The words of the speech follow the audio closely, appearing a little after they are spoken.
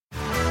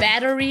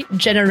Battery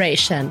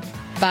Generation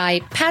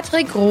by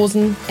Patrick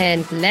Rosen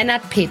and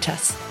Lennart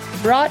Peters.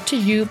 Brought to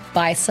you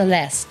by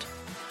Celeste.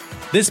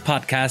 This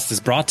podcast is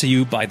brought to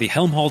you by the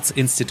Helmholtz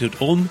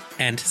Institute Ulm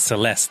and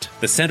Celeste,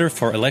 the Center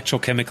for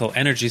Electrochemical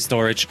Energy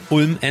Storage,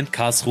 Ulm and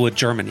Karlsruhe,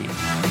 Germany.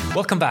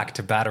 Welcome back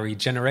to Battery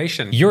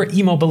Generation, your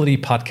e-mobility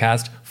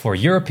podcast for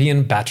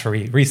European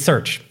battery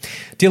research.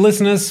 Dear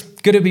listeners,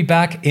 good to be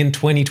back in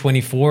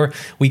 2024.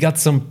 We got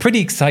some pretty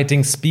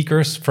exciting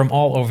speakers from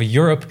all over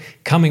Europe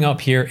coming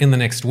up here in the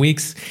next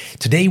weeks.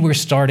 Today we're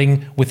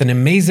starting with an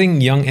amazing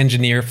young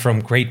engineer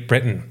from Great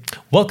Britain.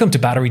 Welcome to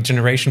Battery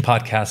Generation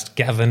Podcast,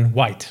 Gavin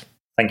White.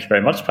 Thank you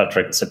very much,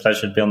 Patrick. It's a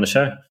pleasure to be on the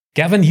show.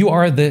 Gavin, you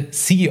are the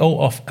CEO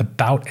of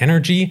About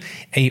Energy,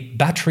 a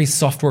battery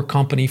software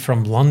company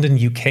from London,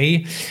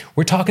 UK.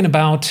 We're talking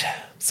about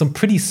some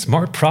pretty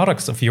smart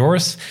products of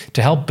yours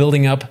to help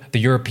building up the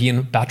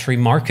European battery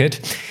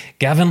market.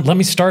 Gavin, let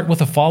me start with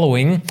the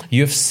following.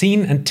 You have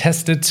seen and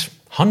tested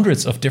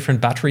hundreds of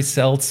different battery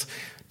cells,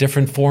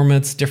 different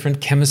formats,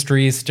 different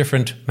chemistries,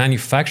 different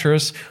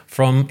manufacturers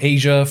from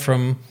Asia,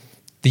 from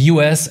the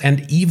US,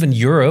 and even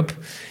Europe.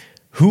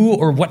 Who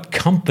or what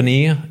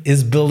company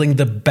is building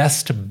the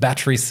best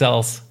battery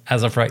cells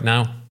as of right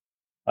now?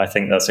 I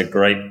think that's a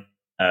great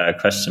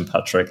question,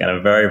 Patrick, and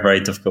a very, very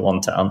difficult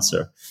one to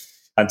answer.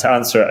 And to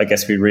answer it, I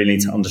guess we really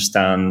need to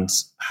understand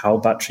how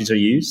batteries are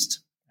used.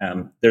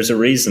 There's a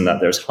reason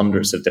that there's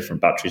hundreds of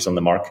different batteries on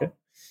the market,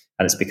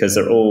 and it's because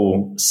they're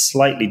all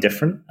slightly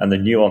different, and the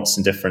nuance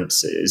and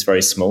difference is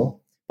very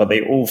small, but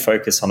they all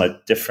focus on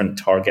a different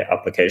target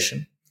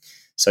application.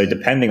 So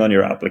depending on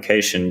your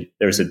application,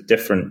 there's a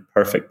different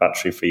perfect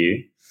battery for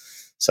you.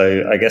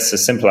 So I guess the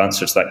simple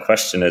answer to that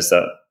question is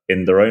that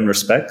in their own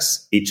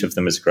respects, each of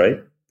them is great.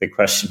 The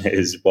question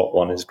is what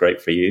one is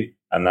great for you.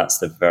 And that's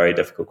the very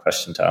difficult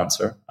question to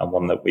answer, and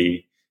one that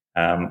we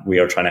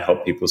are trying to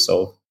help people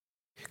solve.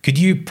 Could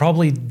you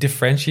probably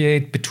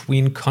differentiate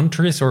between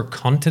countries or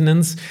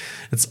continents?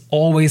 It's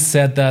always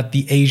said that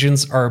the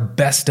Asians are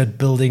best at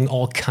building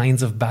all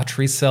kinds of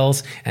battery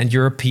cells, and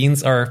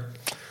Europeans are,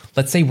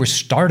 let's say, we're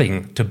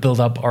starting to build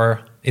up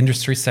our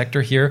industry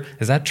sector here.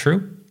 Is that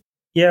true?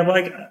 Yeah,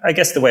 well, I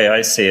guess the way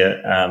I see it,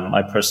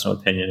 my personal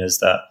opinion is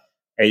that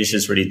Asia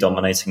is really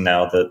dominating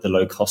now the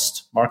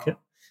low-cost market.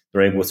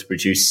 They're able to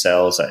produce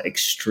cells at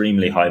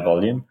extremely high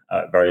volume,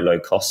 at very low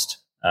cost.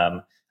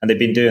 And they've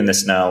been doing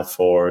this now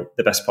for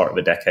the best part of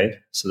a decade.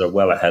 So they're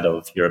well ahead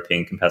of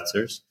European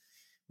competitors.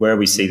 Where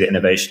we see the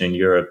innovation in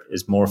Europe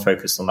is more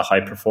focused on the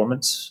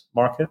high-performance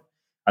market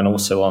and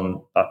also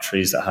on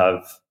batteries that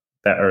have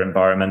better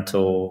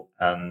environmental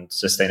and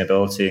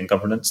sustainability and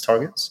governance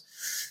targets.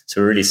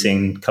 So we're really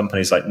seeing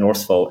companies like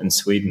Northvolt in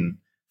Sweden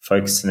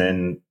focusing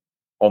in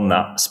on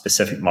that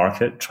specific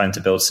market, trying to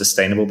build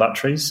sustainable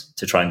batteries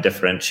to try and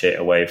differentiate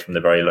away from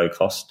the very low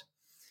cost.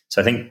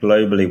 So I think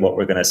globally what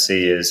we're going to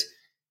see is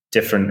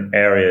different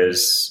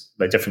areas,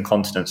 like different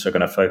continents are going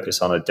to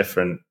focus on a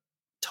different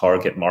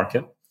target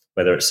market,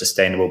 whether it's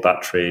sustainable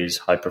batteries,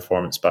 high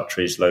performance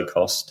batteries, low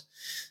cost.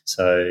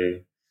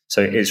 So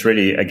it's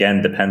really,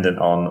 again, dependent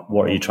on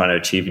what are you trying to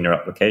achieve in your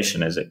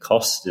application. Is it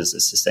cost? Is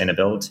it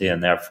sustainability?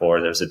 And therefore,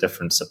 there's a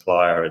different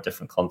supplier, a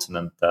different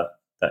continent that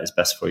is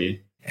best for you.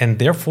 And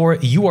therefore,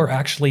 you are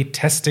actually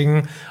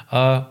testing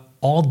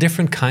all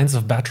different kinds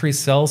of battery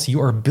cells. You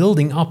are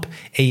building up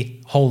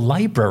a whole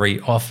library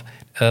of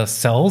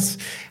cells.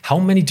 How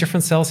many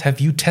different cells have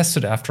you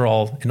tested after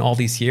all in all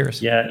these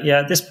years? Yeah.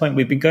 At this point,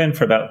 we've been going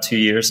for about 2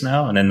 years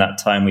now. And in that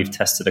time, we've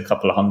tested a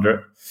couple of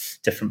hundred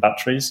different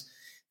batteries.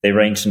 They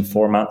range in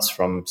formats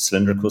from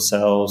cylindrical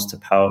cells to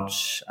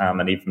pouch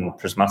and even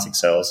prismatic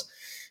cells.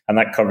 And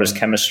that covers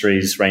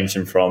chemistries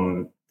ranging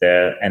from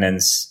the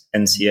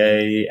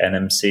NCA,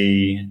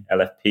 NMC,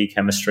 LFP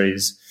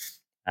chemistries,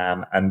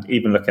 and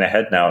even looking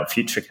ahead now at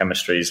future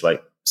chemistries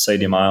like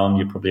sodium ion,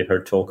 you probably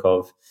heard talk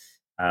of,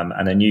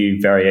 and a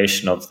new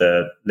variation of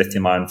the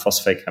lithium iron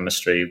phosphate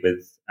chemistry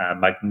with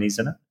manganese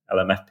in it,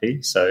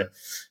 LMFP. So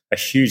a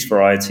huge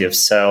variety of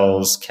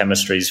cells,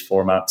 chemistries,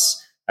 formats,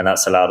 and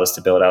that's allowed us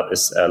to build out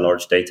this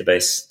large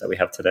database that we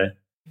have today.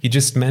 You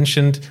just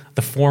mentioned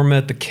the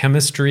format, the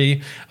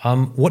chemistry.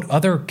 What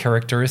other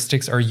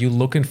characteristics are you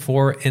looking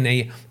for in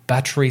a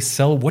battery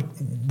cell?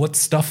 What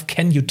stuff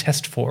can you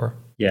test for?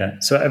 Yeah,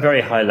 so at a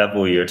very high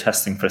level, you're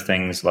testing for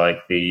things like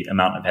the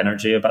amount of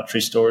energy a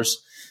battery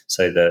stores,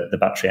 so the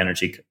battery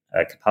energy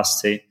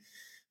capacity,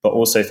 but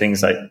also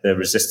things like the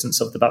resistance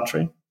of the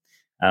battery.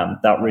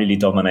 That really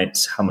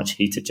dominates how much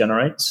heat it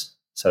generates.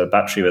 So a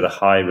battery with a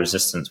high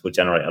resistance will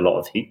generate a lot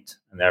of heat,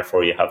 and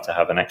therefore you have to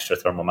have an extra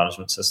thermal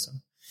management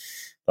system.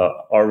 But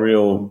our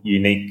real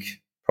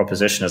unique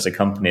proposition as a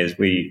company is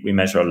we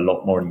measure a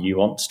lot more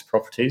nuanced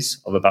properties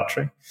of a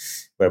battery,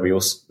 where we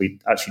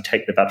actually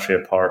take the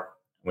battery apart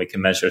and we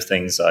can measure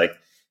things like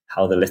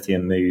how the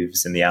lithium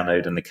moves in the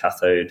anode and the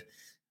cathode,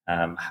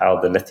 how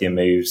the lithium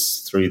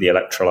moves through the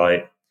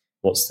electrolyte,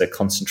 what's the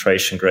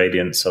concentration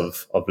gradients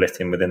of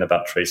lithium within a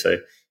battery. So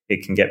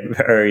it can get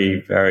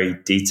very, very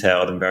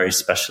detailed and very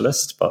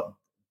specialist, but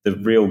the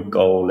real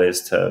goal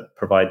is to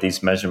provide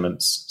these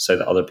measurements so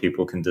that other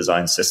people can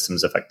design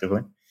systems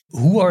effectively.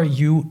 Who are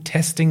you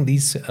testing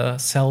these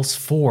cells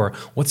for?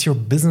 What's your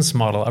business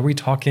model? Are we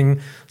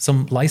talking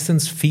some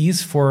license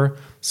fees for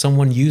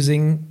someone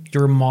using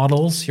your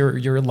models,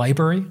 your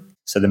library?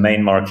 So the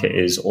main market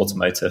is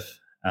automotive.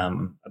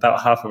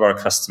 About half of our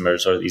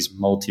customers are these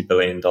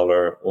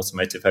multi-billion-dollar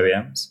automotive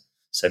OEMs.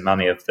 So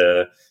many of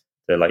the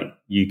like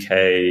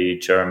UK,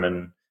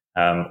 German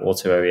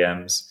auto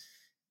OEMs.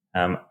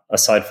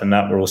 Aside from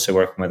that, we're also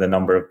working with a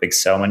number of big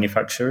cell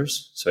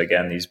manufacturers. So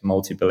again, these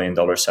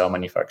multi-billion-dollar cell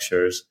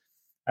manufacturers.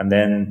 And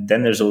then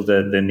there's all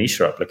the niche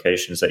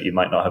applications that you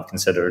might not have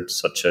considered,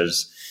 such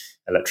as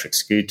electric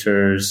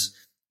scooters,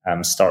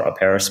 startup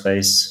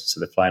aerospace, so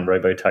the flying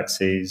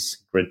robo-taxis,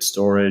 grid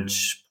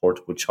storage,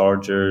 portable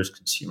chargers,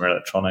 consumer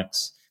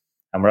electronics.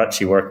 And we're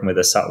actually working with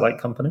a satellite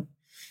company.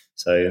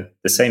 So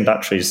the same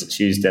batteries that's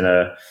used in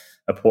a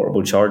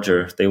portable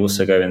charger, they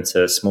also go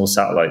into small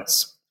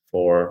satellites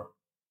for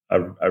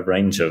a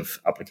range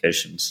of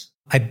applications.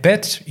 I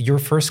bet your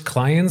first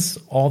clients,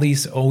 all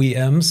these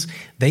OEMs,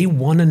 they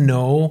want to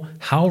know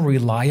how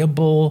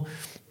reliable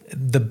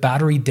the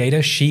battery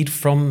data sheet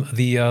from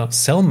the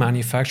cell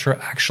manufacturer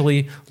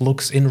actually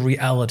looks in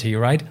reality,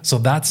 right? So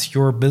that's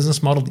your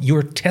business model.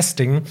 You're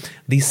testing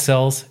these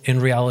cells in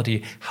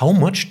reality. How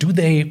much do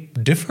they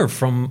differ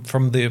from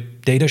the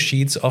data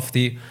sheets of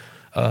the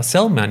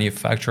cell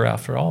manufacturer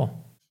after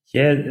all?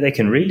 Yeah, they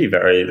can really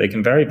vary. They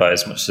can vary by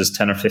as much as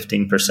 10 or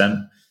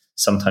 15%,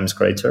 sometimes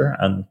greater.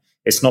 And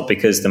it's not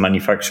because the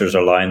manufacturers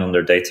are lying on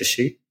their data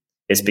sheet.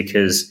 It's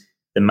because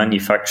the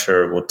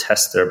manufacturer will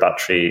test their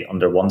battery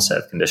under one set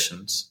of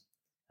conditions.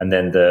 And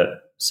then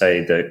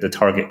the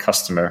target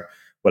customer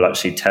will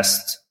actually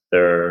test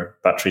their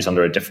batteries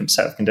under a different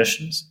set of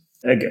conditions.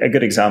 A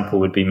good example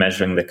would be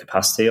measuring the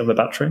capacity of a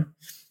battery.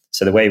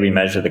 So the way we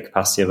measure the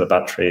capacity of a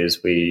battery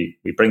is we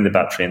bring the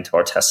battery into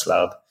our test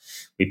lab.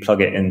 We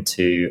plug it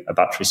into a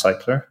battery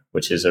cycler,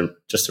 which is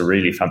just a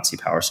really fancy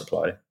power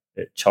supply.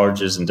 It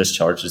charges and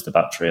discharges the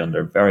battery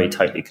under very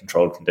tightly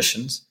controlled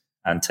conditions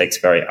and takes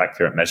very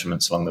accurate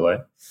measurements along the way.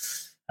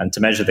 And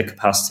to measure the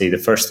capacity, the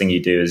first thing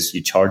you do is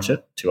you charge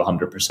it to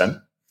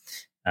 100%.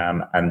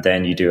 And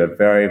then you do a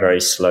very,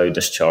 very slow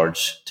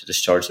discharge to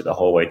discharge it the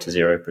whole way to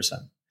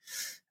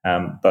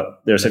 0%.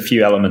 But there's a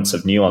few elements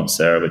of nuance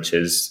there, which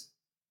is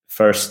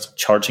first,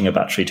 charging a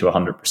battery to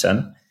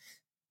 100%.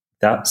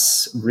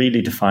 That's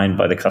really defined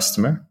by the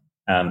customer.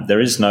 There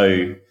is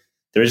no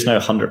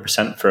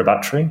 100% for a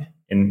battery.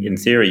 In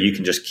theory, you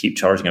can just keep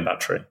charging a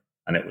battery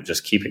and it will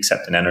just keep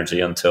accepting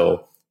energy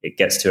until it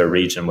gets to a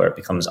region where it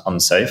becomes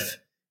unsafe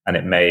and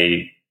it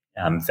may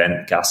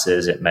vent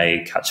gases, it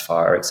may catch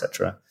fire,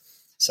 etc.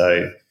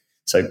 So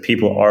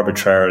people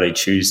arbitrarily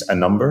choose a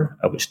number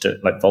at which to,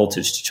 like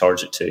voltage, to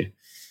charge it to.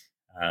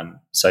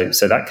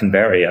 So that can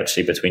vary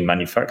actually between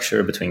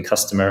manufacturer, between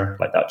customer,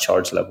 like that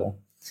charge level.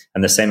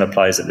 And the same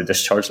applies at the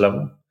discharge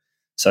level.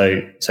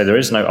 So there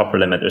is no upper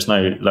limit, there's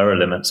no lower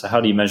limit. So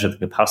how do you measure the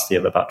capacity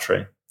of a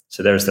battery?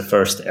 So there's the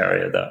first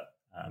area that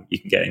you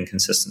can get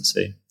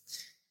inconsistency.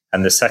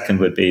 And the second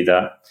would be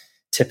that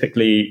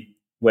typically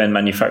when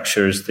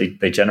manufacturers,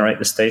 they generate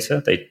this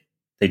data,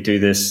 they do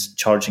this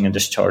charging and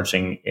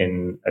discharging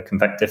in a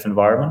convective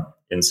environment,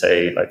 in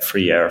say like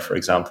free air, for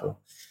example.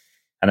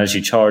 And as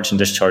you charge and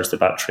discharge the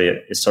battery,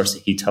 it starts to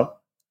heat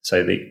up.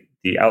 So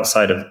the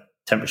outside of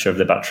temperature of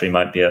the battery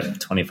might be at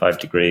 25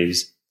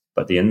 degrees,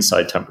 but the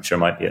inside temperature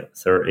might be at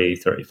 30,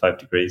 35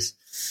 degrees.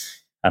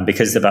 And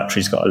because the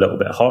battery's got a little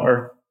bit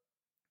hotter,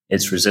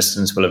 its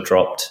resistance will have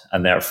dropped,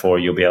 and therefore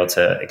you'll be able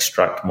to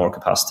extract more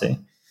capacity.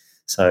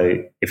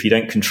 So if you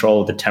don't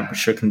control the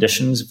temperature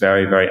conditions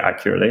very, very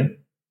accurately,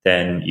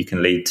 then you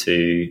can lead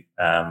to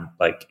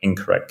like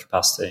incorrect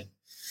capacity.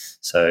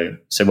 So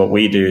what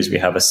we do is we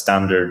have a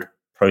standard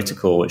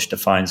protocol which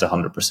defines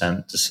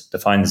 100%,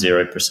 defines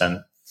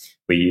 0%.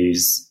 We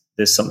use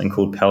something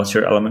called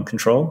Peltier element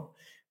control,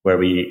 where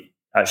we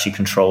actually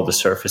control the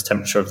surface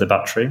temperature of the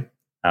battery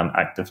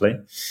actively.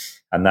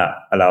 And that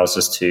allows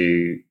us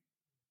to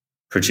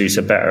produce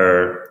a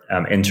better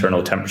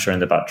internal temperature in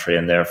the battery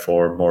and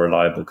therefore more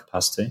reliable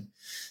capacity.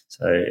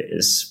 So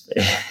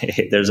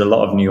there's a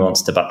lot of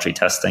nuance to battery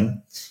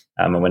testing.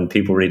 And when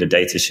people read a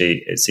data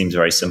sheet, it seems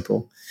very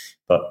simple.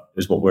 But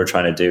what we're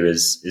trying to do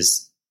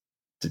is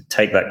to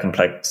take that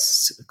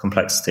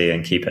complexity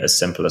and keep it as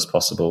simple as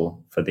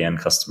possible for the end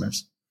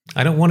customers.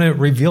 I don't want to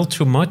reveal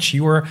too much.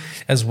 You are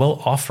as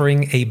well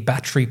offering a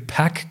battery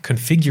pack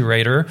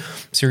configurator.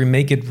 So you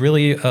make it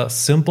really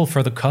simple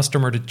for the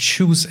customer to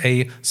choose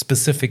a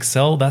specific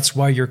cell. That's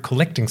why you're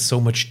collecting so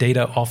much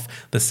data off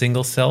the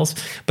single cells.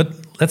 But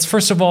let's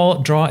first of all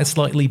draw a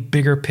slightly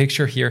bigger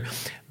picture here.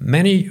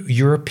 Many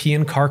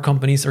European car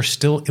companies are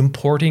still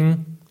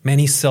importing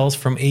many cells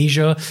from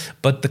Asia,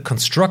 but the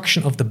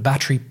construction of the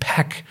battery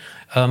pack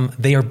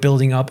they are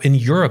building up in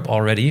Europe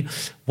already.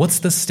 What's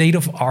the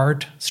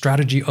state-of-art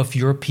strategy of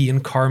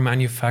European car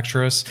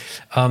manufacturers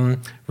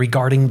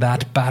regarding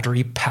that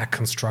battery pack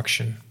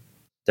construction?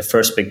 The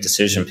first big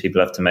decision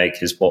people have to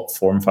make is what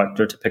form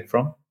factor to pick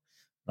from.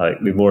 Like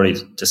we've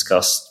already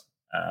discussed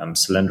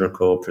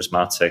cylindrical,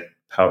 prismatic,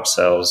 pouch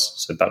cells.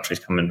 So batteries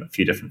come in a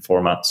few different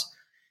formats,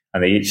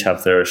 and they each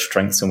have their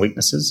strengths and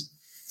weaknesses.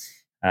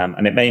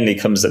 And it mainly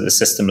comes at the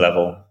system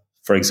level.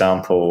 For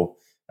example,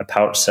 a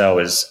pouch cell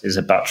is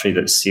a battery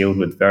that's sealed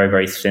with very,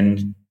 very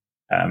thin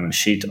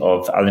sheet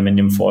of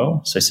aluminium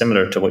foil. So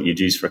similar to what you'd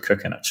use for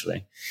cooking,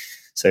 actually.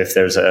 So if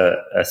there's a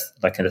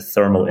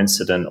thermal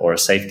incident or a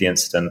safety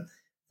incident,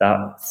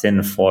 that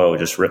thin foil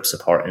just rips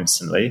apart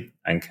instantly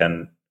and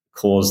can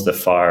cause the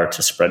fire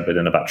to spread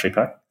within a battery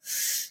pack.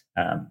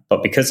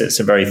 But because it's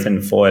a very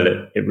thin foil,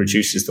 it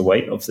reduces the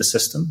weight of the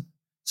system.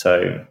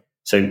 So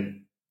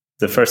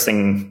the first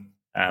thing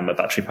a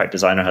battery pack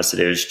designer has to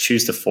do is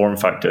choose the form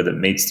factor that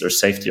meets their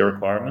safety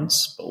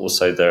requirements, but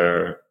also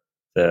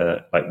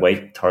the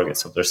weight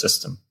targets of their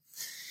system.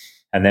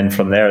 And then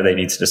from there, they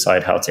need to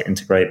decide how to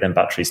integrate them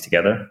batteries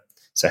together.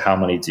 So how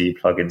many do you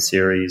plug in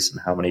series and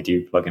how many do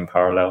you plug in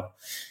parallel?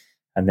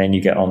 And then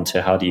you get on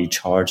to how do you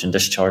charge and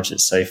discharge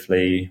it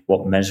safely?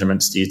 What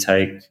measurements do you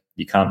take?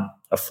 You can't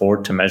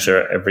afford to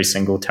measure every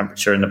single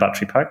temperature in the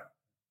battery pack.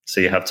 So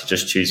you have to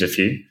just choose a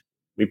few.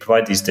 We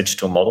provide these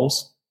digital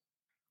models,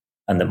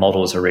 and the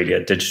models are really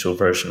a digital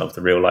version of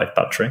the real life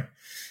battery.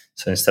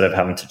 So instead of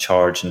having to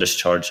charge and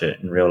discharge it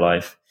in real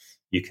life,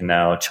 you can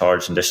now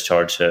charge and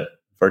discharge it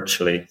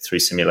virtually through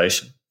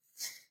simulation.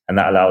 And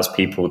that allows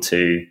people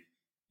to,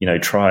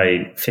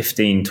 try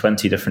 15,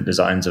 20 different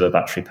designs of a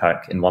battery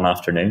pack in one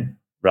afternoon,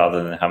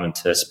 rather than having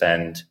to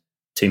spend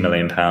 £2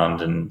 million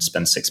and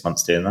spend 6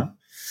 months doing that.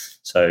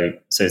 So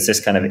it's this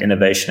kind of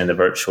innovation in the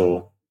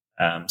virtual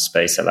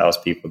space allows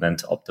people then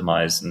to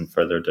optimize and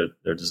further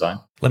their design.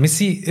 Let me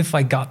see if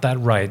I got that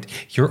right.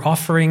 You're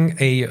offering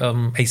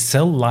a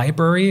cell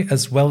library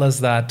as well as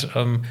that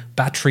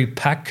battery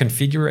pack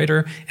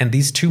configurator, and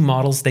these two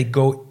models, they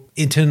go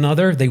into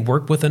another, they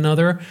work with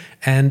another,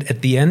 and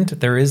at the end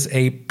there is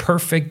a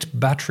perfect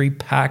battery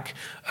pack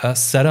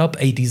setup,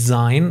 a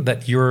design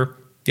that you're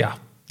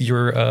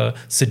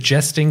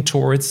suggesting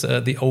towards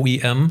the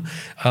OEM.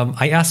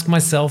 I ask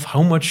myself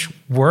how much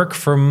work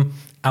from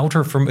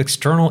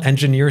external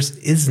engineers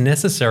is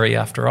necessary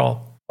after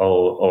all.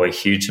 Oh, a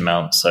huge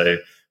amount. So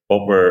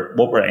what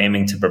we're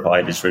aiming to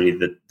provide is really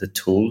the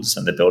tools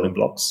and the building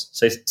blocks.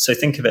 So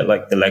think of it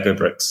like the Lego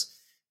bricks.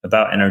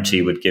 About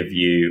Energy would give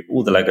you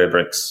all the Lego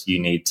bricks you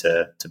need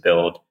to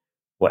build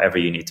whatever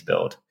you need to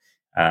build.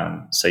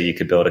 So you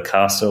could build a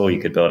castle, you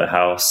could build a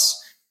house,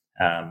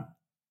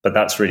 but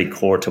that's really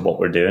core to what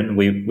we're doing.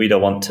 We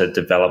don't want to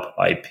develop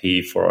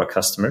IP for our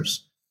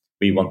customers.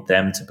 We want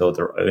them to build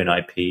their own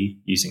IP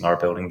using our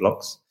building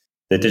blocks.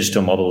 The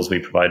digital models we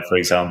provide, for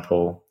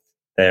example,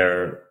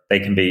 they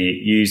can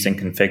be used and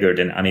configured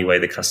in any way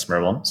the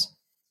customer wants.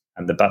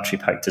 And the battery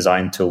pack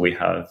design tool we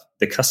have,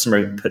 the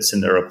customer puts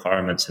in their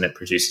requirements and it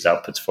produces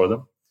outputs for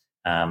them.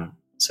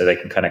 So they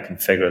can kind of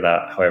configure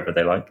that however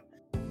they like.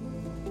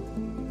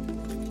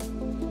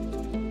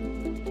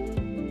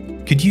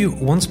 Could you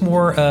once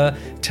more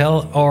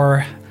tell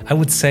our, I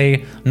would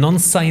say,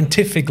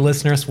 non-scientific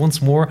listeners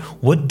once more,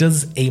 what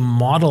does a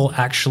model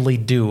actually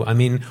do? I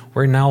mean,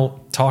 we're now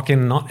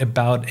talking not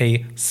about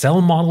a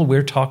cell model,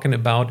 we're talking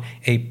about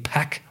a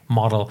pack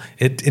model.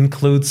 It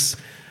includes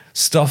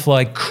stuff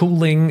like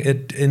cooling,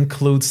 it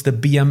includes the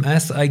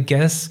BMS, I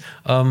guess,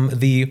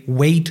 the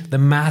weight, the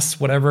mass,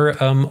 whatever,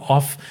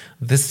 of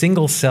the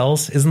single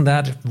cells. Isn't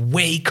that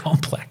way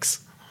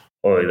complex?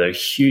 Oh, they're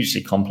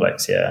hugely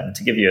complex, yeah. And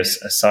to give you a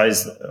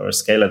size or a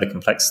scale of the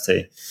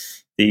complexity,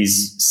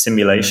 these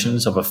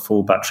simulations of a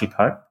full battery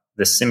pack,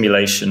 the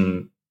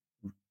simulation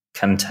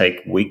can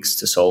take weeks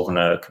to solve on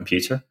a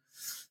computer.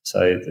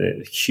 So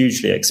they're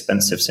hugely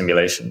expensive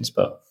simulations.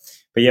 But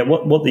yeah,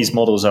 what these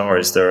models are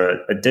is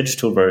they're a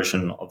digital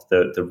version of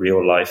the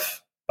real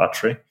life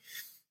battery.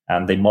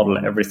 And they model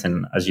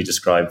everything, as you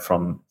described,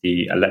 from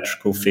the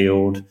electrical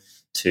field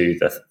to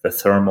the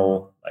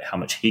thermal, like how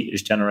much heat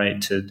is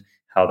generated,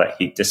 how that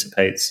heat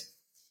dissipates.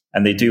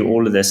 And they do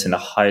all of this in a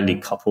highly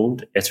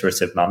coupled,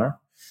 iterative manner.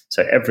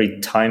 So every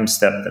time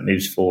step that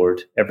moves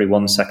forward, every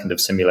 1 second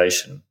of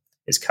simulation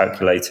is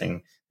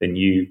calculating the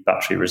new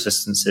battery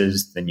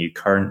resistances, the new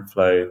current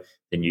flow,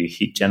 the new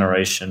heat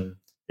generation,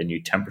 the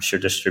new temperature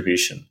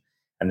distribution.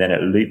 And then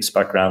it loops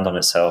back around on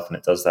itself and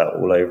it does that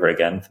all over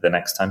again for the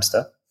next time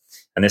step.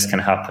 And this can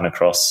happen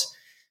across,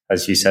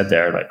 as you said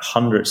there, like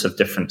hundreds of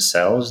different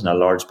cells in a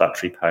large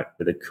battery pack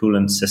with a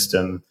coolant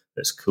system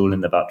that's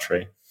cooling the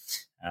battery.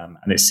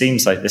 And it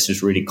seems like this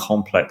is really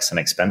complex and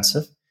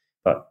expensive,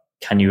 but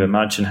can you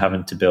imagine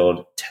having to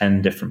build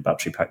 10 different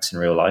battery packs in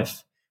real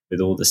life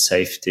with all the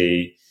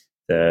safety,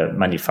 the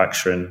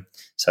manufacturing?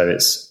 So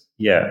it's,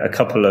 a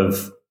couple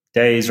of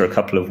days or a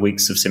couple of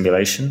weeks of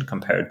simulation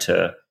compared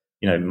to,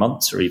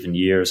 months or even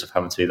years of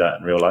having to do that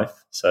in real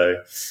life. So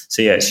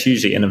yeah, it's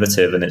hugely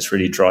innovative and it's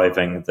really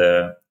driving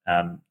the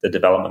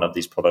development of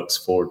these products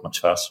forward much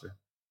faster.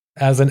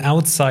 As an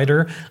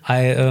outsider,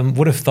 I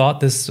would have thought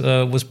this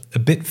was a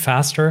bit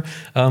faster.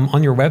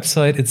 On your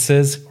website, it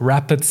says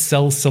rapid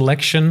cell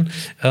selection.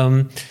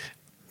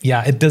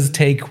 It does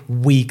take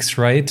weeks,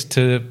 right,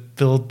 to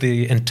build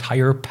the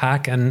entire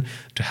pack and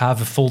to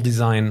have a full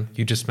design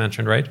you just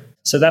mentioned, right?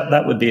 So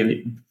that would be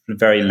a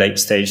very late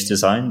stage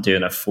design,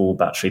 doing a full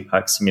battery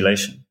pack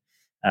simulation.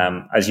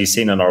 As you've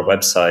seen on our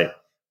website,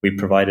 we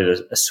provided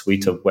a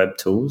suite of web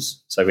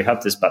tools. So we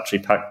have this battery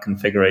pack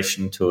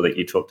configuration tool that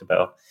you talked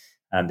about,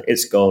 and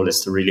its goal is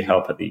to really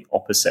help at the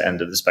opposite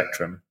end of the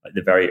spectrum, like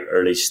the very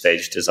early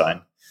stage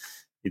design,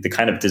 the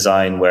kind of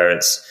design where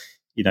it's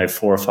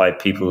 4 or 5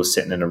 people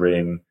sitting in a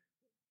room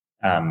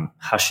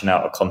hashing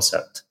out a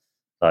concept,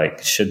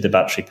 like should the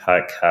battery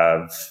pack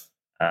have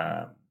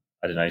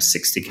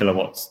 60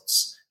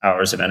 kilowatts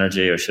hours of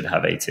energy, or should it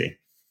have 80?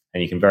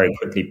 And you can very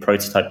quickly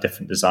prototype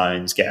different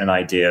designs, get an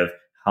idea of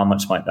how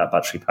much might that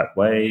battery pack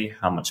weigh,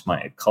 how much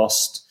might it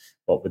cost,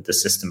 what would the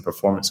system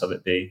performance of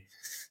it be.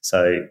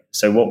 So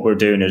what we're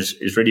doing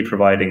is really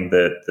providing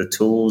the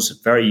tools,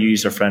 very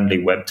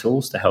user-friendly web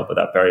tools to help with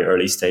that very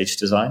early stage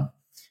design,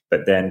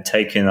 but then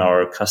taking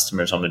our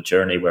customers on a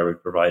journey where we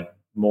provide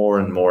more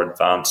and more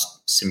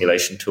advanced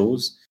simulation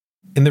tools.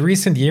 In the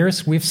recent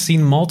years, we've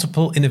seen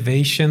multiple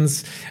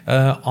innovations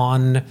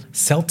on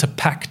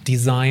cell-to-pack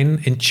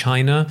design in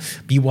China.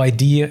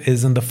 BYD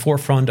is in the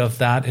forefront of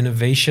that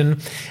innovation.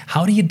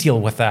 How do you deal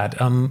with that?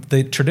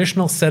 The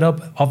traditional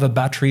setup of a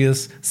battery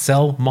is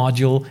cell,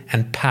 module,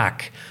 and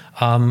pack.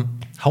 How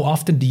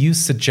often do you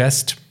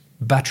suggest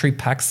battery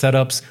pack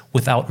setups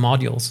without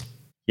modules?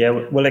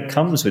 Yeah, well, it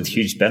comes with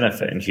huge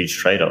benefit and huge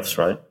trade-offs,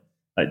 right?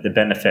 Like the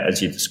benefit,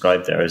 as you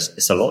described there, is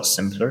it's a lot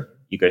simpler.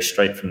 You go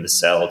straight from the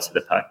cell to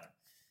the pack.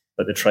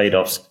 But the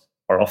trade-offs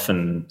are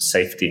often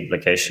safety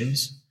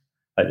implications.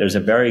 Like there's a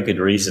very good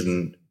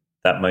reason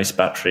that most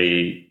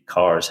battery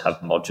cars have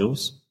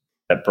modules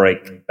that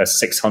break a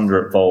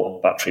 600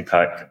 volt battery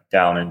pack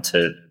down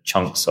into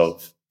chunks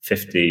of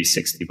 50,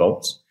 60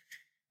 volts.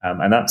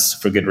 And that's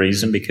for good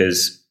reason,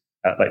 because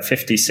at like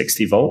 50,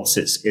 60 volts,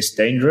 it's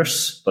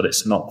dangerous, but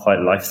it's not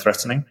quite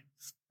life-threatening.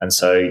 And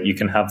so you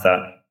can have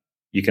that.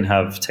 You can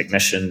have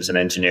technicians and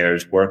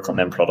engineers work on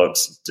them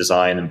products,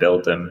 design and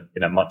build them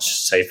in a much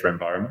safer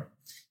environment.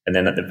 And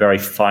then at the very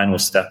final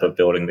step of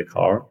building the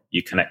car,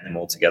 you connect them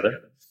all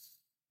together.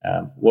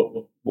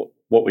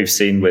 What we've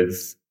seen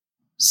with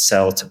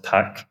cell to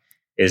pack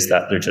is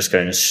that they're just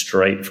going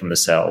straight from the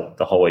cell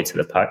the whole way to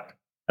the pack.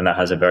 And that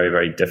has a very,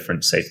 very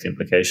different safety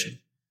implication.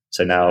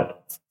 So now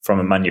from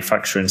a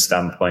manufacturing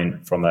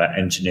standpoint, from an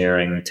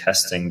engineering,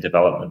 testing,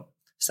 development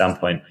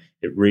standpoint,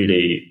 it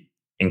really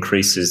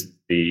increases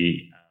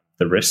the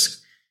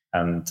risk,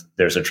 and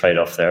there's a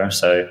trade-off there.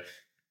 So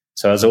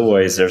as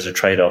always, there's a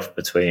trade-off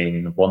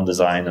between one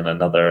design and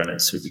another, and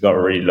you've got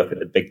to really look at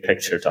the big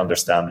picture to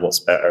understand what's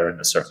better in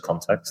a certain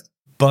context.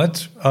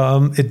 But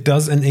it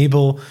does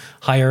enable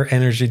higher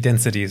energy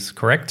densities,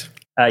 correct?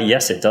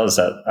 Yes, it does.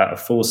 At a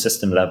full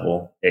system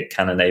level, it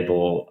can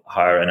enable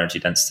higher energy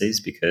densities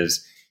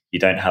because you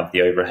don't have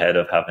the overhead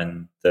of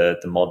having the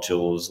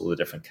modules, all the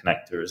different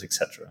connectors,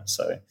 etc.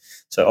 So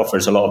it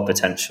offers a lot of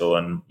potential,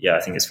 and yeah,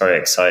 I think it's very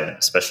exciting,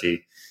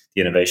 especially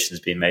the innovations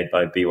being made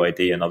by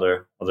BYD and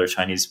other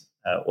Chinese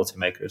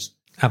automakers.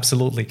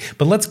 Absolutely.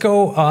 But let's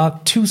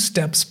go 2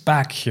 steps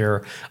back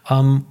here.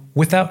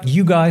 Without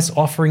you guys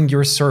offering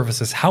your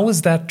services, how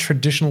is that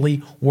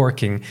traditionally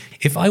working?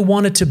 If I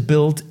wanted to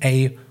build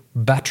a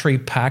battery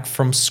pack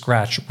from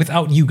scratch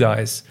without you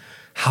guys,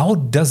 how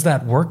does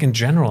that work in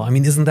general? I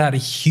mean, isn't that a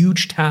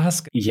huge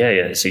task? Yeah,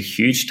 it's a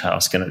huge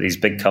task. And at these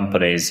big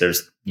companies,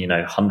 there's,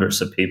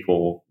 hundreds of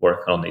people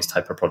working on these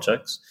type of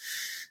projects.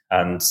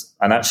 And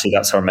actually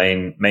that's our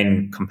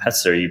main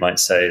competitor, you might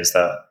say, is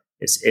that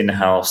it's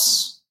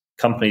in-house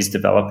companies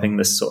developing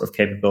this sort of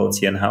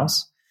capability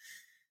in-house.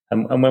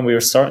 And when we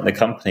were starting the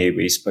company,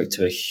 we spoke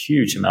to a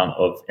huge amount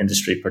of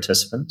industry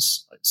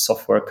participants, like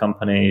software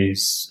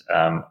companies,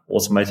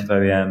 automotive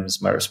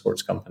OEMs,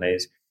 motorsports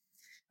companies.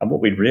 And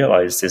what we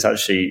realized is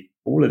actually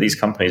all of these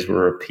companies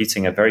were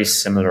repeating a very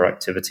similar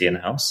activity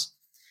in-house,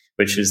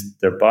 which is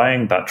they're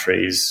buying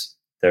batteries,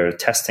 they're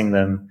testing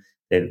them,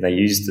 they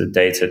use the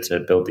data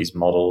to build these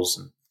models.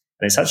 And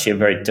it's actually a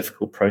very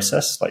difficult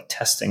process. Like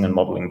testing and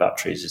modeling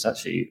batteries is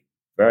actually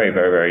very,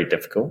 very, very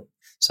difficult.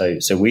 So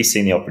we've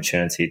seen the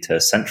opportunity to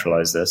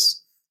centralize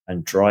this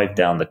and drive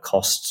down the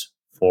cost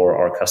for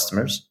our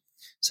customers.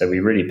 So we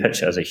really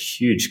pitch it as a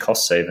huge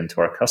cost saving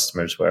to our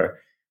customers, where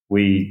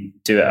we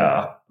do it at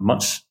a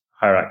much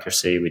higher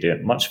accuracy, we do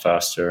it much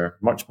faster,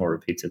 much more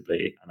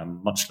repeatedly, and a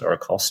much lower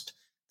cost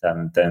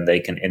than they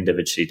can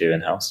individually do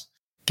in-house.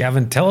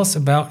 Gavin, tell us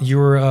about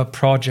your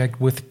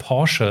project with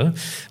Porsche.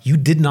 You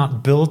did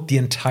not build the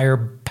entire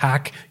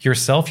pack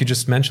yourself. You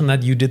just mentioned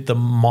that you did the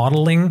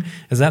modeling.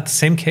 Is that the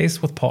same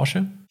case with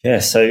Porsche? Yeah,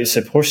 so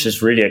Porsche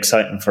is really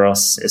exciting for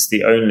us. It's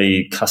the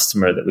only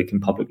customer that we can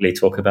publicly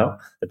talk about.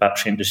 The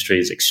battery industry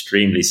is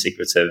extremely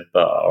secretive,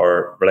 but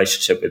our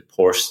relationship with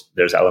Porsche,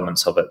 there's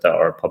elements of it that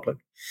are public.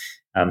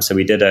 So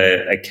we did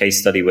a case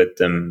study with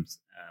them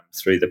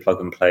through the Plug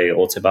and Play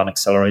Autobahn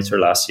Accelerator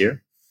last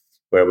year,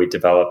 where we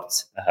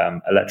developed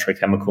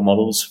electrochemical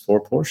models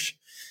for Porsche.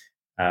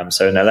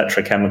 So an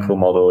electrochemical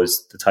model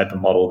is the type of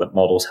model that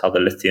models how the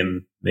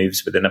lithium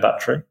moves within a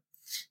battery.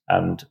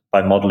 And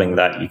by modeling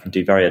that, you can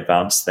do very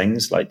advanced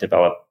things like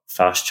develop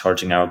fast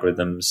charging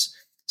algorithms.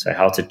 So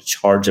how to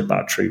charge a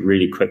battery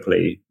really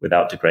quickly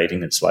without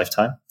degrading its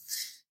lifetime,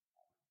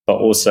 but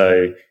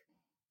also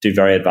do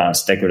very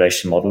advanced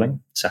degradation modeling.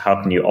 So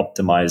how can you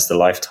optimize the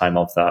lifetime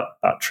of that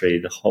battery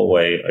the whole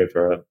way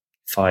over a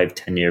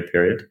 5-10 year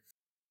period?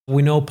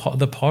 We know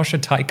the Porsche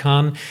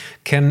Taycan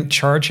can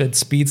charge at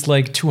speeds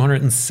like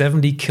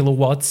 270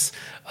 kilowatts.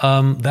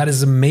 That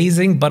is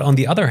amazing. But on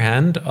the other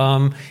hand,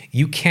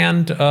 you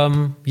can't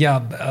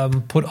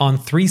put on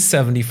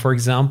 370, for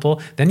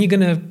example. Then you're going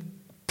to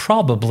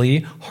probably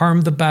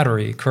harm the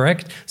battery,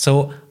 correct?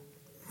 So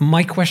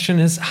my question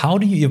is, how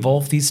do you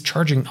evolve these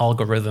charging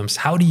algorithms?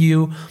 How do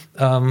you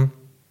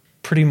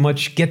pretty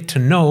much get to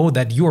know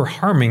that you're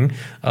harming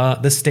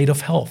the state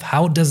of health?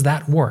 How does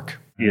that work?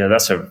 Yeah,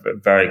 that's a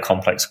very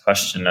complex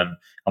question. And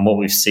what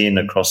we've seen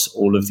across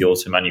all of the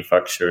auto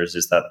manufacturers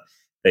is that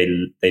they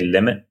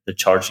limit the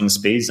charging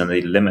speeds and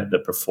they limit the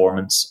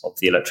performance of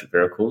the electric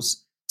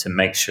vehicles to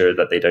make sure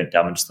that they don't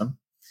damage them.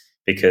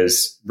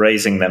 Because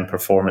raising them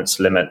performance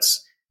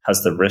limits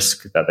has the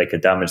risk that they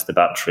could damage the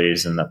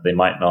batteries and that they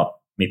might not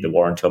meet the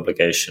warranty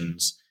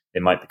obligations. They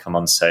might become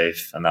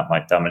unsafe and that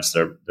might damage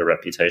their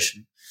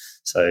reputation.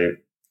 So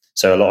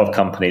a lot of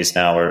companies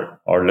now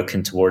are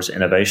looking towards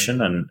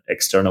innovation and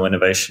external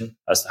innovation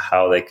as to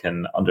how they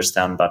can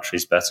understand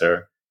batteries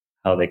better,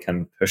 how they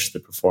can push the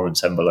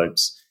performance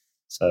envelopes.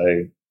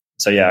 So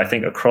yeah, I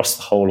think across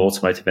the whole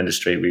automotive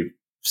industry, we've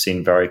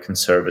seen very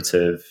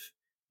conservative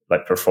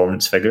like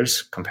performance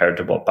figures compared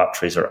to what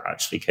batteries are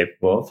actually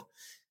capable of.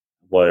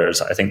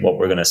 Whereas I think what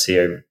we're going to see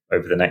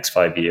over the next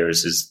 5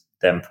 years is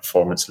them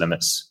performance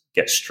limits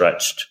get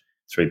stretched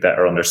through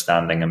better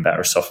understanding and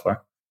better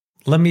software.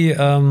 Let me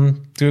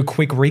do a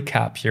quick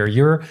recap here.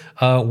 You're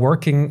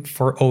working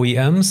for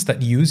OEMs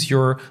that use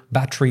your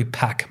battery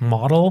pack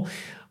model.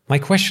 My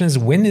question is,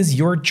 when is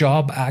your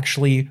job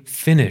actually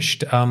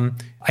finished?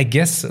 I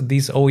guess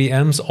these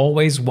OEMs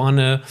always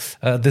want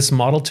this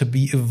model to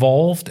be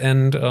evolved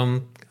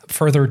and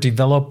further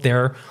develop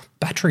their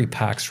battery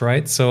packs,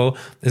 right? So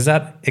is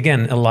that,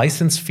 again, a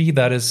license fee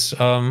that is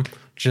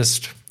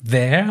just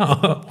there?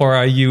 Or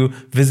are you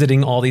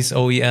visiting all these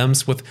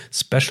OEMs with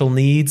special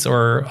needs?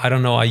 Or I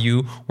don't know, are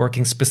you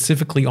working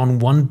specifically on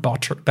one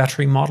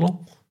battery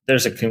model?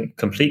 There's a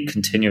complete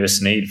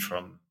continuous need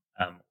from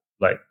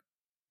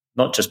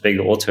not just big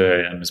auto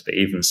OEMs, but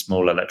even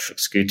small electric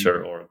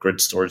scooter or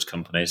grid storage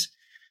companies,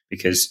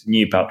 because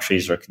new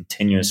batteries are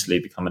continuously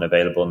becoming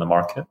available in the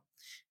market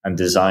and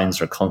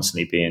designs are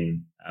constantly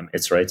being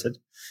iterated,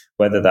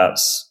 whether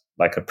that's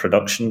like a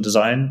production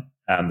design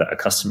that a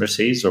customer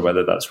sees or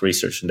whether that's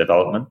research and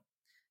development.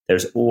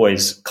 There's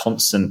always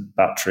constant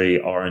battery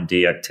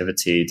R&D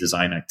activity,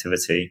 design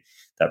activity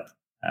that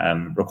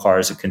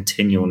requires a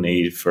continual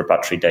need for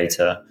battery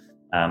data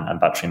and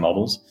battery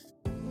models.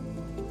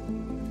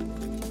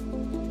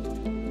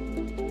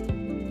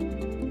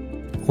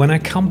 When I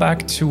come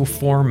back to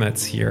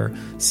formats here,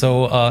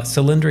 so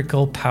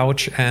cylindrical,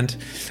 pouch, and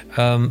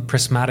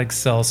prismatic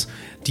cells,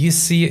 do you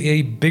see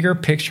a bigger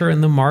picture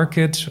in the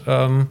market?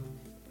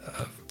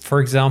 For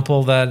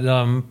example,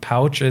 that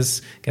pouch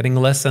is getting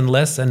less and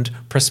less and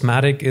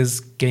prismatic is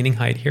gaining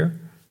height here?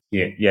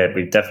 Yeah,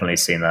 we've definitely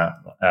seen that.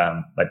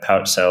 Like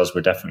pouch cells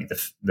were definitely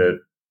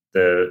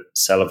the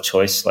cell of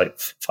choice like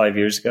 5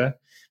 years ago,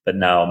 but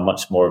now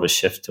much more of a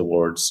shift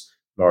towards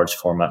large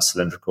format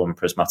cylindrical and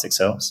prismatic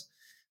cells.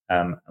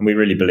 And we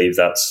really believe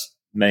that's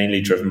mainly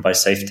driven by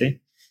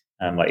safety.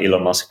 Like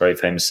Elon Musk very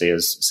famously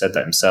has said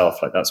that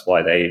himself, like that's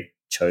why they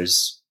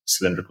chose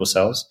cylindrical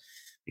cells,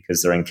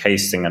 because they're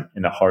encased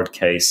in a hard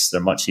case.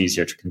 They're much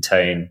easier to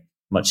contain,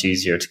 much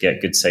easier to get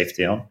good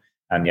safety on,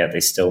 and yet they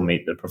still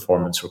meet the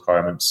performance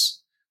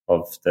requirements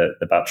of the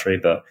battery.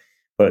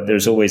 But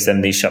there's always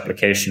then niche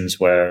applications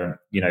where,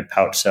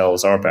 pouch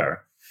cells are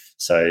better.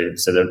 So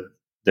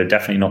they're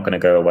definitely not going to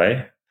go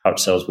away.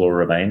 Pouch cells will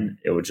remain.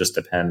 It would just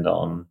depend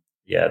on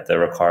the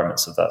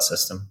requirements of that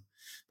system.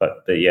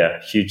 But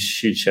yeah, huge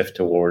shift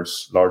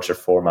towards larger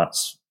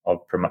formats of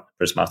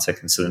prismatic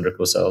and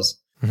cylindrical cells.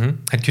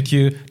 Mm-hmm. And could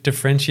you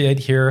differentiate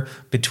here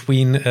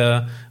between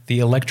the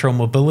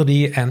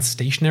electromobility and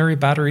stationary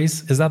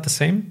batteries? Is that the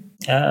same?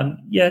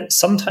 Yeah,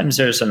 sometimes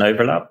there's an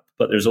overlap,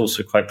 but there's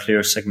also quite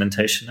clear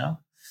segmentation now.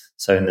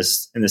 So in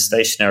the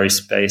stationary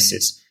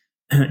space,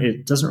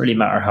 it doesn't really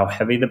matter how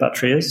heavy the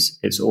battery is.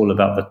 It's all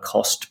about the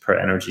cost per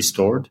energy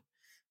stored.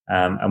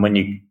 And when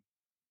you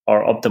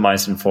are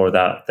optimizing for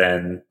that,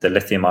 then the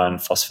lithium iron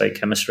phosphate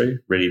chemistry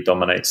really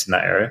dominates in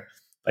that area.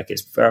 Like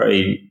it's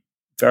very,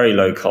 very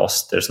low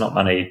cost. There's not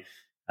many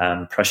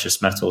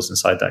precious metals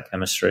inside that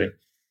chemistry.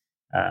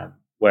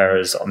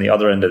 Whereas on the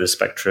other end of the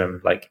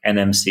spectrum, like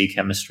NMC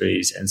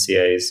chemistries,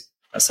 NCAs,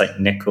 that's like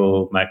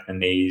nickel,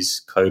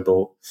 manganese,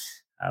 cobalt,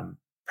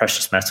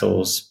 precious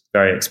metals,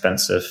 very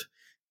expensive,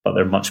 but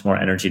they're much more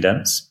energy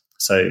dense.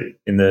 So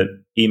in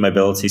the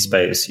e-mobility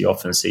space, you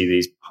often see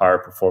these higher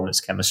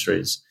performance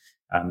chemistries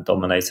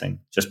dominating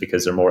just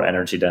because they're more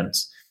energy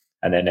dense.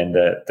 And then in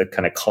the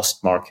kind of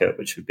cost market,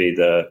 which would be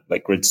the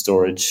like grid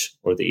storage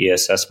or the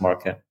ESS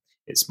market,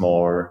 it's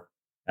more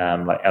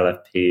like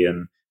LFP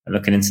and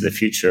looking into the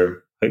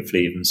future,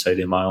 hopefully even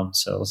sodium ion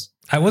cells.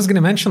 I was going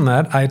to mention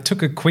that. I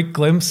took a quick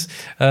glimpse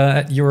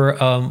at your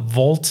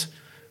Volt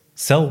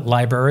cell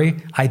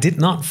library. I did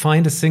not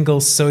find a single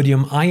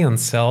sodium ion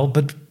cell,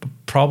 but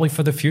probably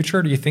for the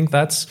future, do you think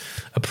that's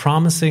a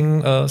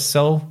promising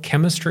cell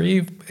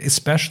chemistry,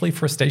 especially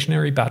for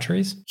stationary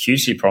batteries?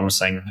 Hugely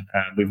promising.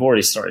 We've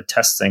already started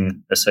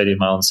testing the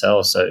sodium ion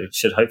cell, so it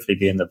should hopefully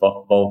be in the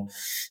Volt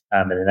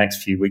in the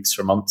next few weeks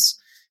or months,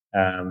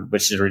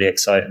 which is really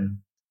exciting.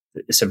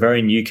 It's a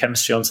very new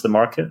chemistry onto the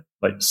market.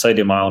 Like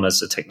sodium ion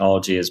as a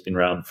technology has been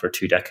around for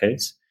 2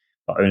 decades,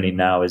 but only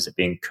now is it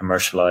being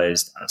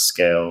commercialized at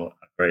scale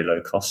at very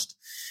low cost.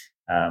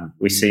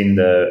 We've seen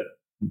the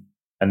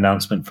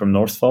announcement from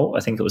Northvolt, I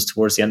think it was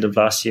towards the end of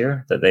last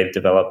year, that they've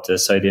developed a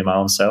sodium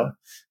ion cell,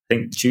 I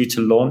think due to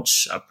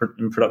launch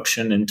in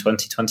production in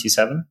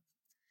 2027.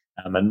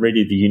 And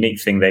really the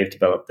unique thing they've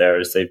developed there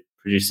is they've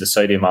produced a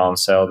sodium ion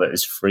cell that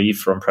is free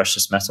from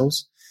precious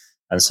metals.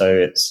 And so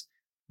it's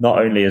not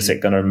only is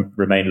it going to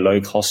remain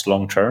low cost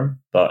long term,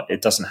 but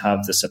it doesn't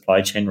have the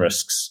supply chain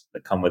risks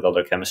that come with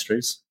other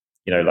chemistries.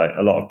 You know, like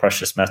a lot of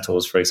precious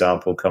metals, for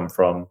example, come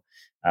from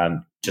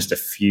just a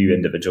few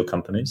individual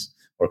companies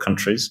or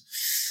countries.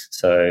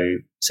 So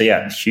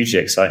yeah, hugely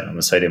exciting on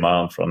the sodium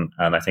ion front,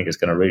 and I think it's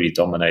going to really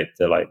dominate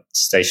the like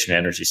stationary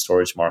energy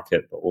storage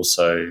market, but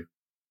also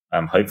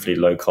hopefully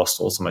low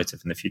cost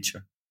automotive in the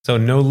future. So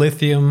no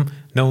lithium,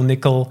 no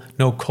nickel,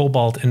 no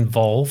cobalt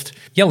involved.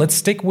 Yeah, let's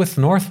stick with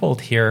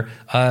Northvolt here.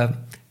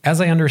 As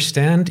I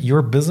understand,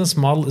 your business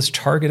model is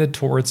targeted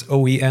towards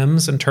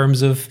OEMs in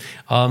terms of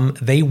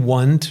they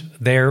want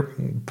their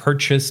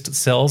purchased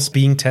cells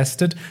being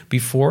tested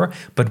before.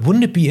 But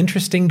wouldn't it be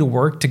interesting to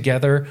work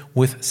together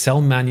with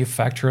cell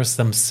manufacturers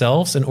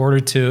themselves in order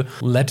to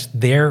let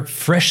their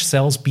fresh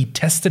cells be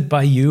tested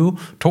by you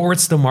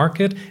towards the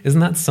market?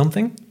 Isn't that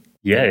something?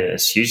 Yeah,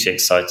 it's hugely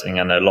exciting,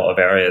 and a lot of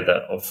area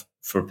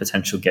for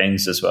potential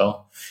gains as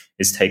well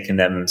is taking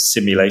them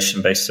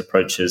simulation-based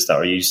approaches that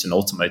are used in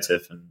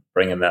automotive and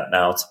bringing that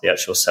now to the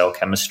actual cell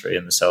chemistry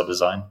and the cell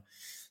design.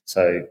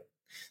 So,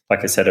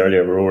 like I said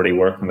earlier, we're already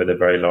working with a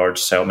very large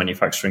cell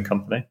manufacturing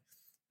company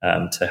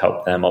to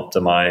help them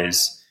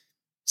optimize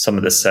some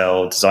of the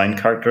cell design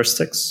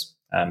characteristics.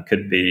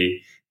 Could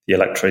be the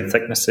electrode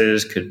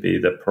thicknesses, could be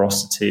the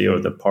porosity or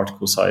the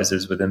particle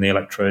sizes within the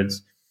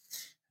electrodes.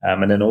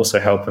 And then also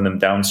helping them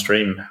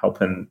downstream,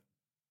 helping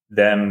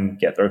them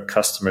get their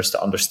customers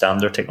to understand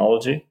their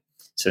technology.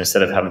 So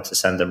instead of having to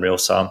send them real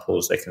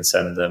samples, they can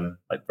send them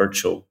like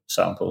virtual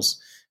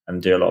samples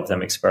and do a lot of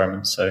them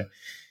experiments. So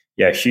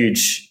yeah,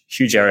 huge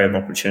area of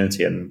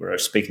opportunity. And we're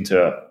speaking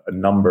to a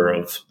number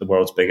of the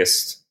world's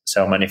biggest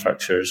cell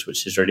manufacturers,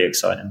 which is really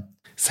exciting.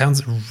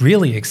 Sounds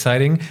really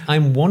exciting.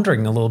 I'm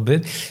wondering a little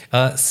bit,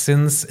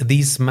 since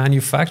these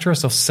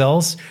manufacturers of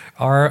cells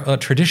are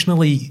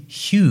traditionally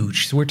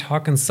huge, so we're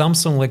talking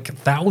Samsung, like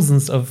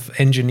thousands of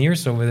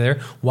engineers over there,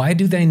 why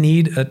do they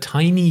need a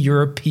tiny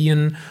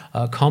European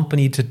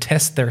company to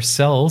test their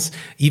cells?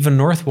 Even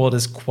Northvolt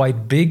is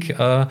quite big.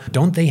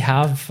 Don't they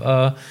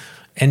have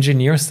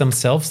engineers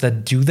themselves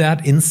that do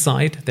that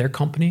inside their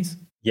companies?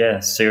 Yeah,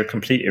 so you're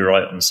completely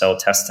right on cell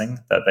testing,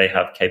 that they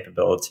have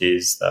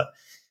capabilities that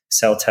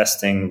cell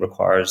testing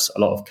requires a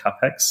lot of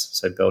CapEx.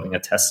 So building a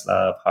test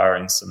lab,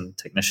 hiring some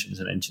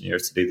technicians and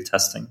engineers to do the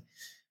testing.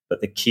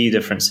 But the key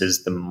difference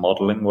is the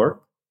modeling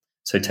work.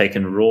 So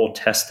taking raw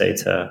test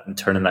data and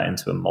turning that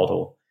into a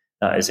model,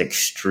 that is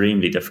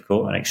extremely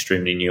difficult and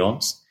extremely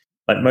nuanced.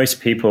 Like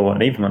most people,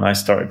 and even when I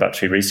started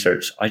battery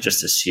research, I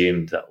just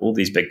assumed that all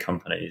these big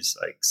companies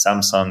like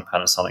Samsung,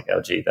 Panasonic,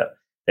 LG, that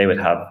they would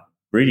have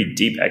really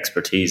deep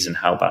expertise in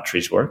how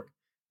batteries work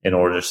in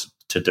order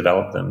to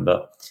develop them.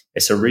 But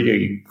it's a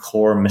really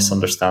core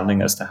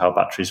misunderstanding as to how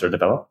batteries are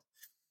developed.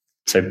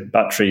 So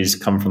batteries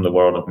come from the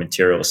world of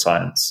material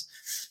science.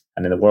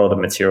 And in the world of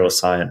material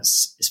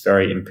science, it's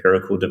very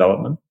empirical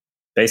development.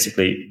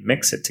 Basically,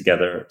 mix it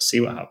together,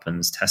 see what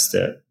happens, test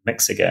it,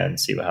 mix again,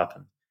 see what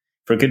happens.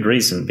 For a good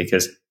reason,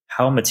 because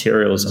how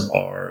materials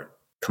are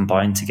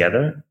combined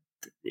together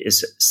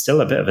is still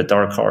a bit of a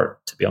dark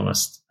art, to be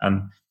honest.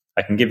 And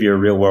I can give you a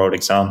real world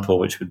example,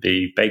 which would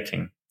be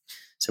baking.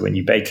 So when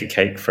you bake a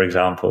cake, for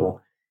example,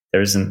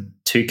 there isn't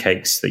 2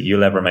 cakes that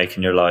you'll ever make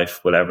in your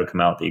life will ever come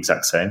out the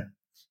exact same.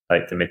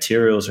 Like the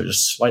materials are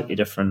just slightly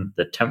different.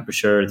 The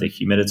temperature, the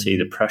humidity,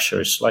 the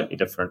pressure is slightly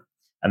different.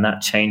 And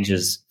that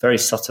changes very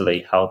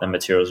subtly how the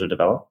materials are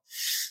developed.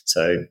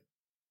 So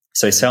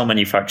cell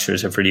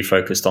manufacturers have really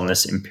focused on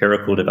this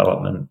empirical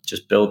development,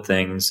 just build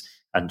things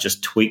and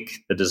just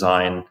tweak the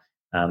design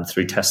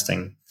through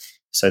testing.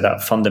 So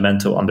that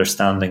fundamental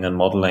understanding and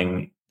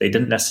modeling, they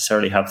didn't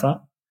necessarily have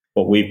that.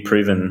 What we've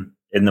proven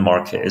in the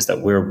market is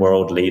that we're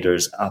world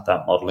leaders at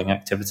that modeling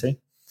activity.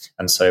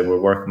 And so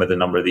we're working with a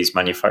number of these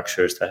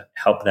manufacturers to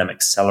help them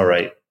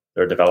accelerate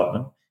their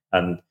development.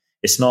 And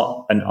it's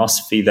not an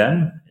us v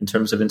them in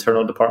terms of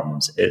internal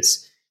departments.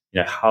 It's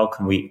how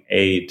can we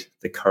aid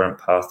the current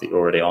path that you're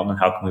already on, and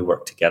how can we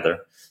work together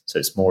so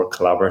it's more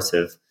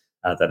collaborative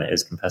than it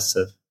is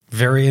competitive.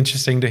 Very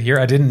interesting to hear.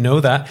 I didn't know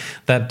that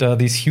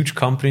these huge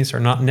companies are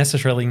not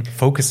necessarily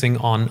focusing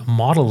on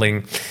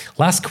modeling.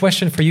 Last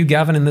question for you,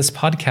 Gavin, in this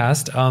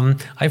podcast.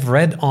 I've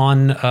read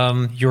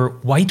on your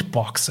white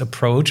box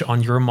approach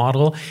on your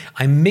model.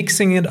 I'm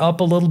mixing it up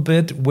a little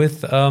bit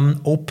with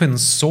open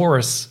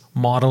source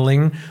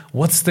modeling.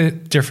 What's the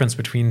difference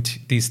between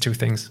these two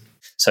things?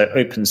 So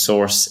open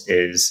source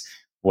is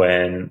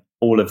when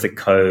all of the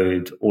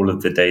code, all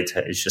of the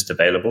data is just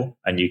available,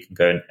 and you can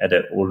go and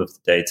edit all of the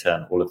data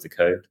and all of the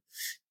code.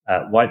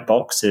 White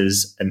box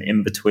is an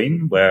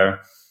in-between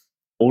where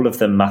all of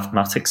the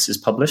mathematics is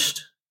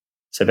published.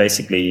 So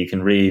basically, you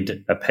can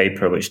read a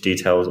paper which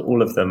details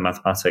all of the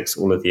mathematics,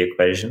 all of the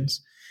equations,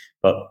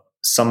 but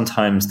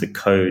sometimes the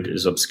code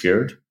is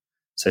obscured.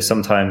 So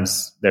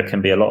sometimes there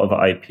can be a lot of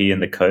IP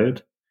in the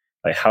code,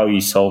 like how you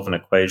solve an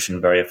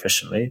equation very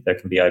efficiently. There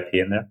can be IP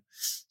in there.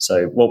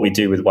 So what we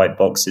do with white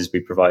box is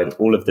we provide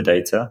all of the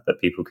data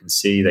that people can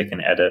see, they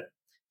can edit,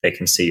 they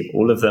can see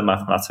all of the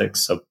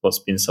mathematics of what's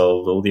been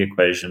solved, all the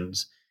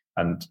equations.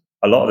 And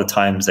a lot of the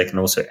times they can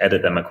also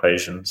edit them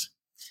equations.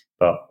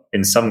 But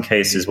in some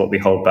cases, what we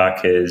hold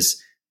back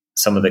is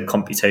some of the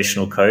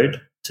computational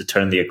code to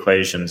turn the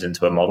equations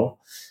into a model.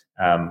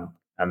 And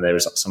there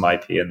is some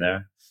IP in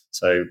there.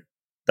 So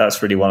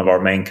that's really one of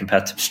our main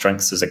competitive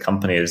strengths as a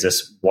company, is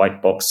this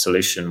white box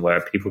solution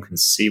where people can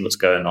see what's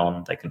going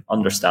on, they can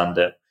understand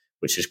it,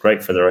 which is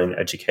great for their own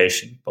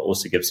education, but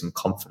also gives them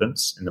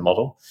confidence in the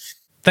model.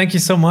 Thank you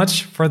so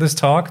much for this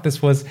talk.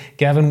 This was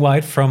Gavin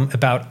White from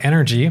About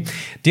Energy.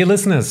 Dear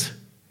listeners,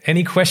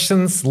 any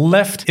questions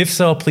left? If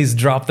so, please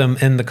drop them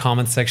in the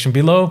comment section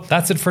below.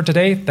 That's it for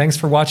today. Thanks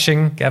for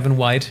watching. Gavin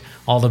White,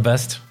 all the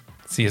best.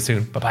 See you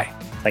soon. Bye-bye.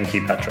 Thank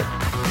you, Patrick.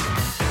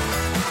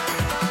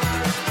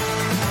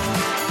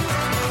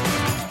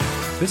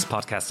 This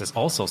podcast is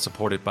also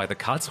supported by the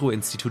Karlsruhe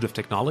Institute of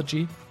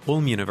Technology,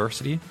 Ulm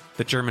University,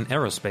 the German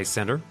Aerospace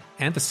Center,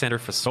 and the Center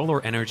for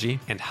Solar Energy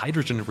and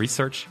Hydrogen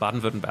Research,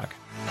 Baden-Württemberg.